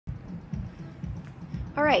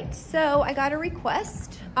All right, so I got a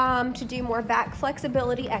request to do more back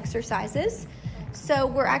flexibility exercises. So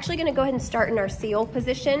we're actually gonna go ahead and start in our seal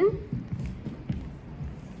position.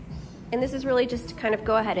 And this is really just to kind of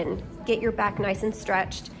go ahead and get your back nice and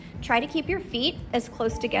stretched. Try to keep your feet as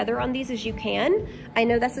close together on these as you can. I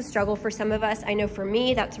know that's a struggle for some of us. I know for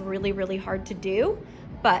me, that's really, really hard to do,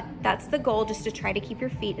 but that's the goal, just to try to keep your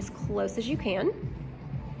feet as close as you can.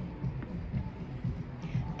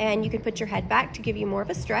 And you can put your head back to give you more of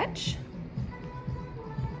a stretch.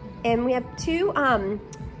 And we have two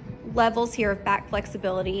levels here of back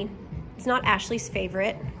flexibility. It's not Ashley's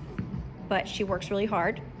favorite, but she works really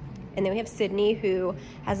hard. And then we have Sydney, who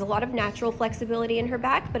has a lot of natural flexibility in her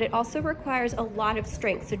back, but it also requires a lot of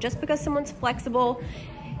strength. So just because someone's flexible,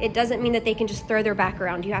 it doesn't mean that they can just throw their back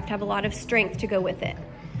around. You have to have a lot of strength to go with it.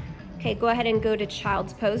 Okay, go ahead and go to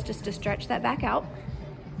child's pose just to stretch that back out.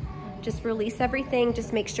 Just release everything.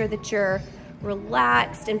 Just make sure that you're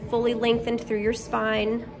relaxed and fully lengthened through your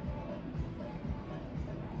spine.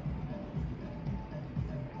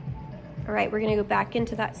 All right, we're gonna go back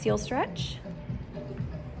into that seal stretch.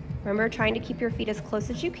 Remember, trying to keep your feet as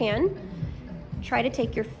close as you can. Try to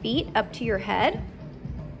take your feet up to your head,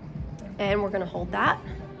 and we're gonna hold that.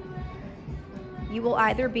 You will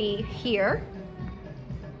either be here,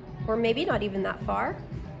 or maybe not even that far,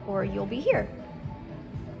 or you'll be here.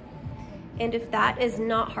 And if that is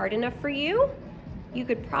not hard enough for you, you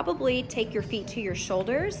could probably take your feet to your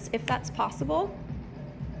shoulders if that's possible.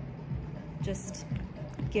 Just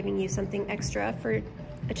giving you something extra for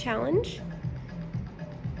a challenge.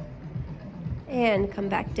 And come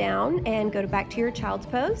back down and go back to your child's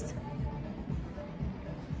pose.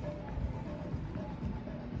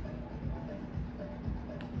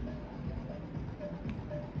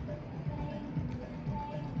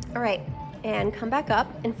 All right. And come back up.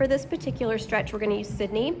 And for this particular stretch, we're gonna use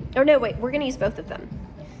Sydney. Oh no, wait, we're gonna use both of them.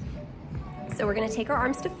 So we're gonna take our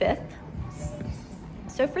arms to fifth.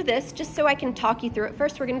 So for this, just so I can talk you through it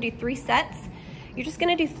first, we're gonna do 3 sets. You're just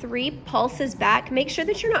gonna do 3 pulses back. Make sure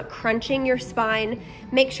that you're not crunching your spine.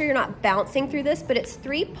 Make sure you're not bouncing through this, but it's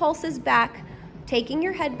 3 pulses back, taking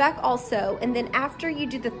your head back also. And then after you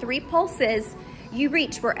do the 3 pulses, you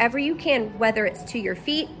reach wherever you can, whether it's to your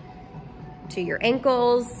feet, to your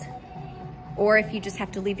ankles, or if you just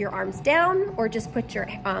have to leave your arms down, or just put your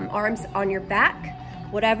arms on your back,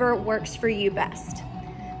 whatever works for you best.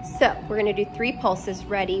 So we're gonna do 3 pulses.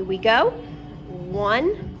 Ready, we go.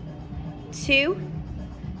 1, 2,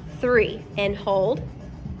 3, and hold.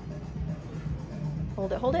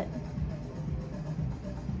 Hold it, hold it.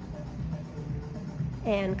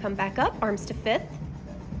 And come back up, arms to fifth.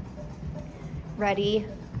 Ready,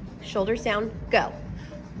 shoulders down, go.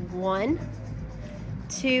 1,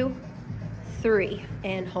 2, 3,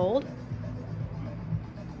 and hold.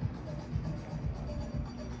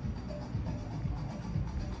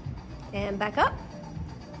 And back up.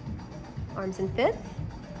 Arms in fifth.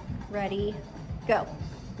 Ready, go.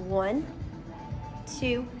 1,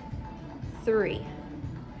 2, 3.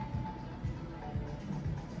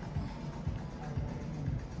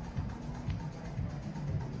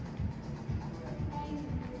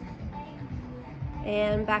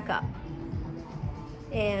 And back up.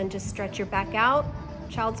 And just stretch your back out,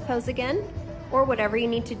 child's pose again, or whatever you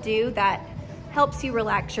need to do that helps you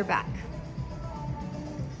relax your back.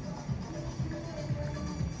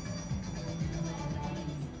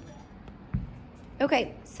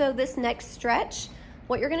 Okay, so this next stretch,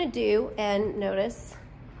 what you're gonna do, and notice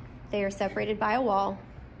they are separated by a wall.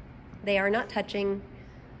 They are not touching.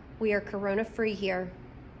 We are corona-free here.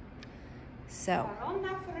 So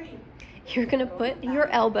you're gonna put your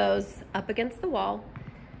elbows up against the wall,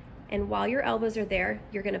 and while your elbows are there,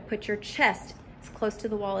 you're gonna put your chest as close to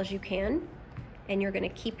the wall as you can, and you're gonna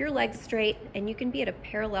keep your legs straight, and you can be at a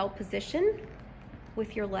parallel position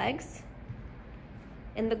with your legs.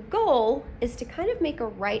 And the goal is to kind of make a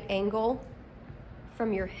right angle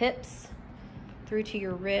from your hips through to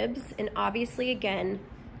your ribs. And obviously, again,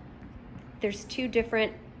 there's 2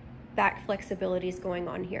 different back flexibilities going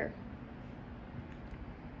on here.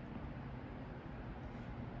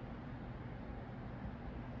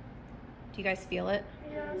 Do you guys feel it?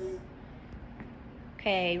 Yes.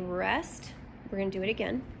 Okay, rest. We're gonna do it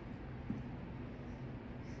again.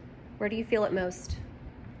 Where do you feel it most?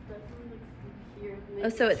 Definitely like here. Oh,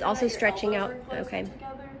 so it's also stretching out. Okay.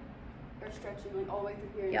 Together, or stretching like all the way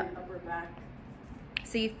through here Yep. and your upper back.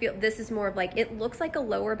 So you feel this is more of like, it looks like a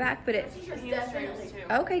lower back, but it,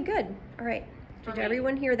 okay, good. All right. Did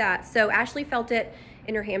everyone hear that? So Ashley felt it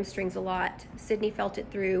in her hamstrings a lot. Sydney felt it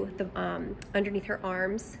through the underneath her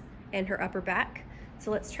arms and her upper back.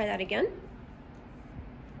 So let's try that again.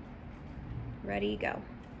 Ready, go.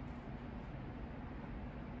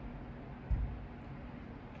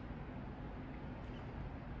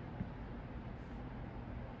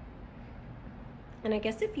 And I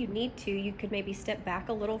guess if you need to, you could maybe step back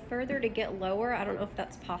a little further to get lower. I don't know if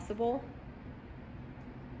that's possible.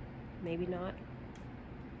 Maybe not.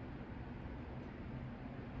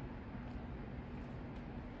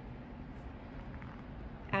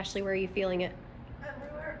 Ashley, where are you feeling it?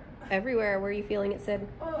 Everywhere. Everywhere. Where are you feeling it, Sid?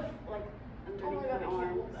 Oh, like underneath my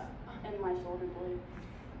arms and my shoulder blade.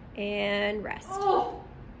 And rest. Oh!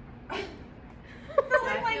 I felt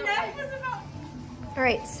like my neck was about... All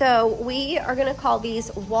right, so we are gonna call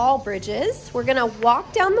these wall bridges. We're gonna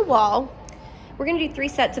walk down the wall. We're gonna do 3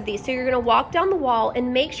 sets of these. So you're gonna walk down the wall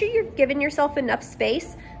and make sure you're giving yourself enough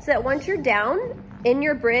space so that once you're down in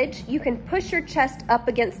your bridge, you can push your chest up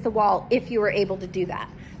against the wall if you were able to do that.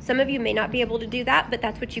 Some of you may not be able to do that, but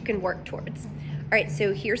that's what you can work towards. All right,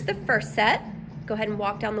 so here's the first set. Go ahead and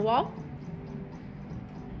walk down the wall.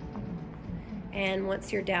 And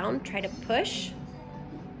once you're down, try to push.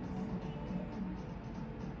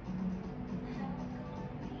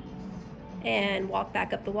 And walk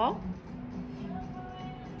back up the wall.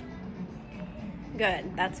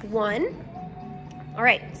 Good, that's 1. All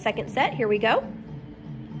right, second set, here we go.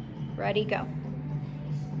 Ready, go.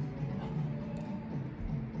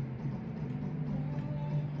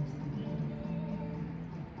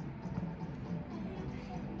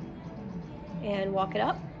 And walk it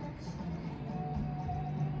up.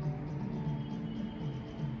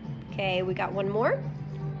 Okay, we got 1 more.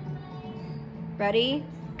 Ready,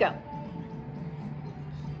 go.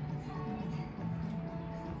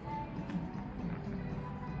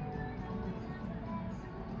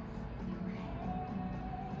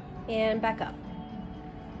 And back up.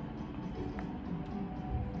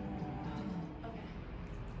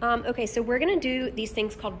 Okay, so we're gonna do these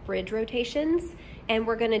things called bridge rotations, and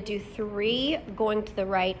we're gonna do 3 going to the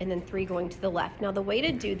right and then 3 going to the left. Now the way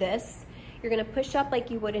to do this, you're gonna push up like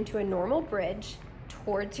you would into a normal bridge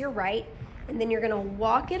towards your right, and then you're gonna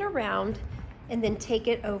walk it around and then take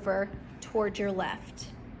it over towards your left.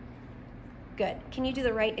 Good. Can you do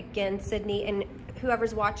the right again, Sydney? And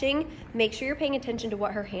whoever's watching, make sure you're paying attention to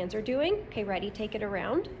what her hands are doing. Okay, ready? Take it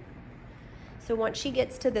around. So once she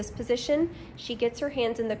gets to this position, she gets her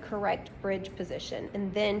hands in the correct bridge position,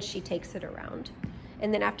 and then she takes it around.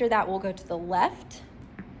 And then after that, we'll go to the left.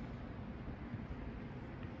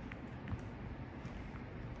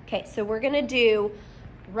 Okay, so we're gonna do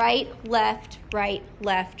right, left, right,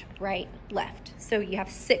 left, right, left. So you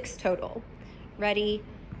have 6 total. Ready?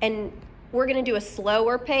 And we're gonna do a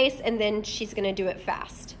slower pace, and then she's gonna do it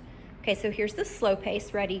fast. Okay, so here's the slow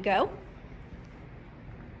pace. Ready, go.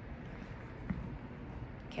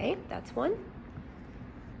 Okay, that's 1.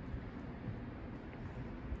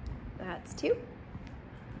 That's 2.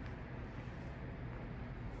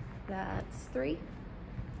 That's 3.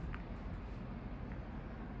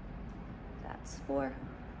 That's 4.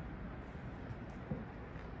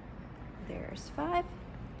 There's 5.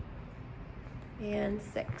 And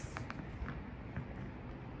 6.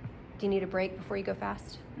 Do you need a break before you go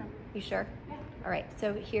fast? No. You sure? Yeah. All right,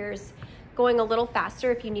 so here's going a little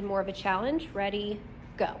faster if you need more of a challenge. Ready,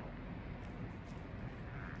 go.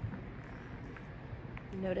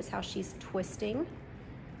 Notice how she's twisting.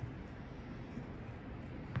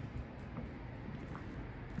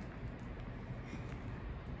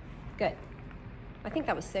 Good. I think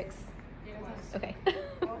that was 6. Yeah, it was. Okay.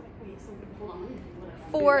 Wait, so hold on.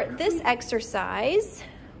 For this exercise,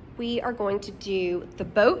 we are going to do the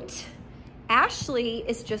boat. Ashley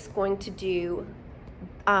is just going to do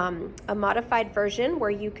a modified version where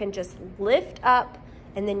you can just lift up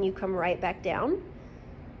and then you come right back down.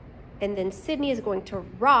 And then Sydney is going to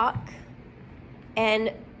rock.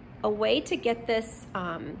 And a way to get this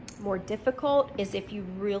more difficult is if you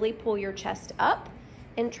really pull your chest up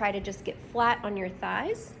and try to just get flat on your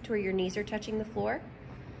thighs to where your knees are touching the floor.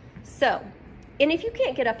 So, and if you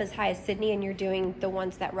can't get up as high as Sydney and you're doing the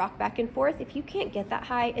ones that rock back and forth, if you can't get that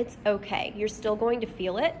high, it's okay. You're still going to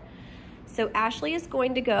feel it. So Ashley is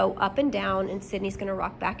going to go up and down and Sydney's gonna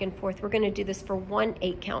rock back and forth. We're gonna do this for 1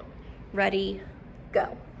 8 count. Ready,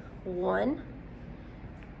 go. 1,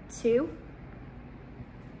 2,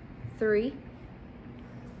 3,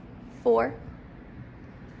 4,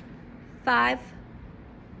 5,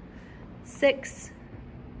 6,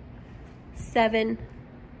 7,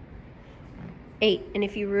 8. And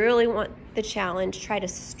if you really want the challenge, try to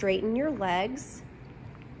straighten your legs.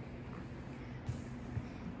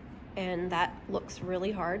 And that looks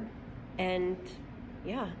really hard. And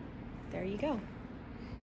yeah, there you go.